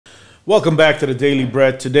Welcome back to the Daily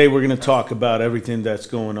Bread. Today we're going to talk about everything that's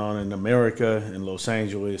going on in America, in Los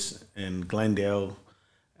Angeles, in Glendale,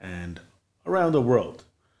 and around the world.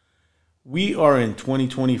 We are in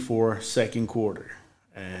 2024 second quarter,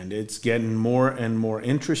 and it's getting more and more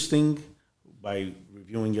interesting by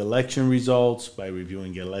reviewing election results, by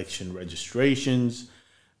reviewing election registrations.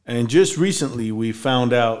 And just recently we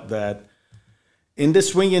found out that in the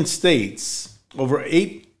swinging states, over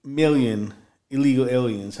 8 million illegal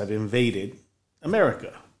aliens have invaded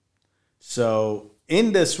America. So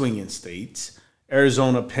in the swinging states,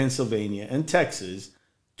 Arizona, Pennsylvania, and Texas,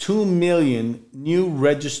 2 million new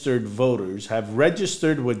registered voters have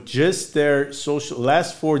registered with just their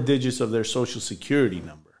last 4 digits of their social security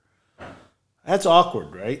number. That's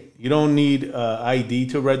awkward, right? You don't need ID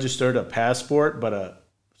to register, a passport, but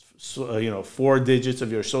 4 digits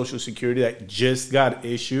of your social security that just got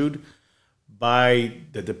issued by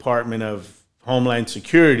the Department of Homeland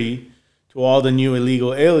Security to all the new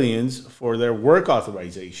illegal aliens for their work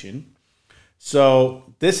authorization.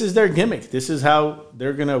 So this is their gimmick. This is how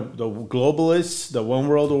the globalists, the one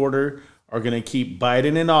world order, are going to keep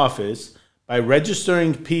Biden in office by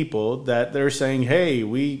registering people that they're saying, hey,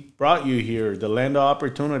 we brought you here, the land of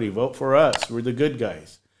opportunity, vote for us, we're the good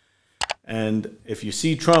guys. And if you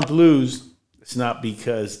see Trump lose, it's not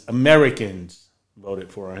because Americans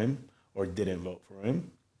voted for him or didn't vote for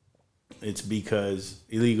him. It's because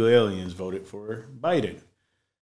illegal aliens voted for Biden.